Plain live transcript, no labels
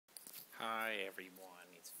everyone,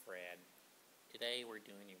 it's Fred. Today we're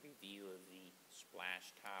doing a review of the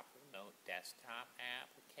Splashtop Remote Desktop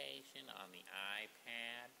application on the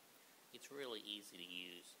iPad. It's really easy to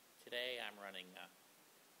use. Today I'm running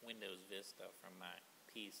Windows Vista from my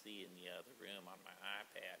PC in the other room on my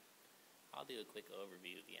iPad. I'll do a quick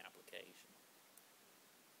overview of the application.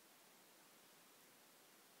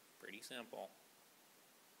 Pretty simple.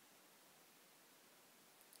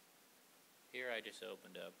 Here I just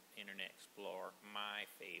opened up Internet Explorer, my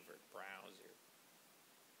favorite browser.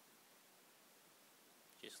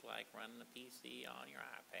 Just like running a PC on your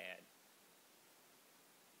iPad.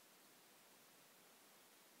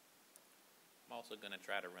 I'm also going to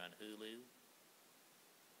try to run Hulu.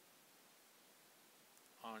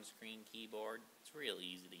 On-screen keyboard, it's real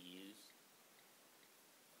easy to use.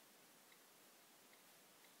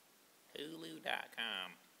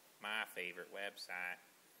 Hulu.com, my favorite website.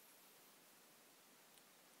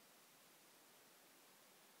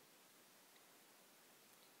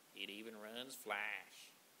 It even runs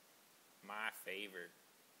Flash, my favorite.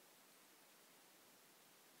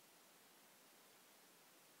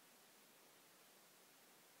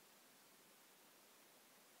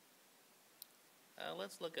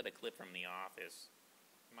 Let's look at a clip from The Office,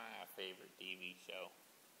 my favorite TV show.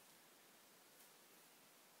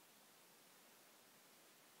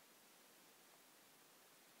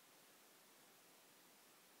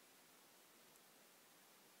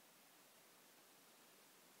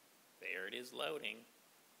 There it is loading.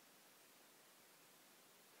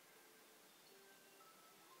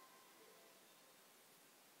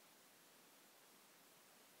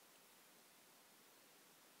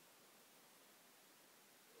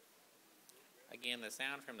 Again, the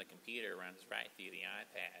sound from the computer runs right through the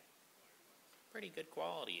iPad. Pretty good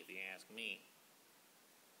quality if you ask me.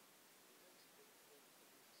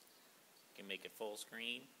 You can make it full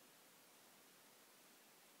screen.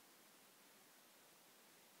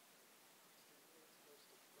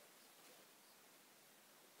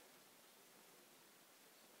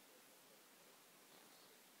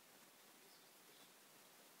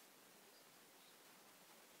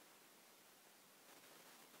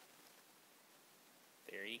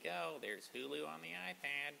 There you go. There's Hulu on the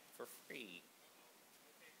iPad for free.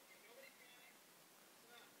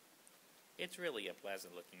 It's really a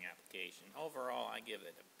pleasant looking application. Overall, I give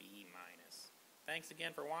it a B-. Thanks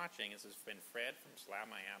again for watching. This has been Fred from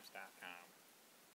SlabMyApps.com.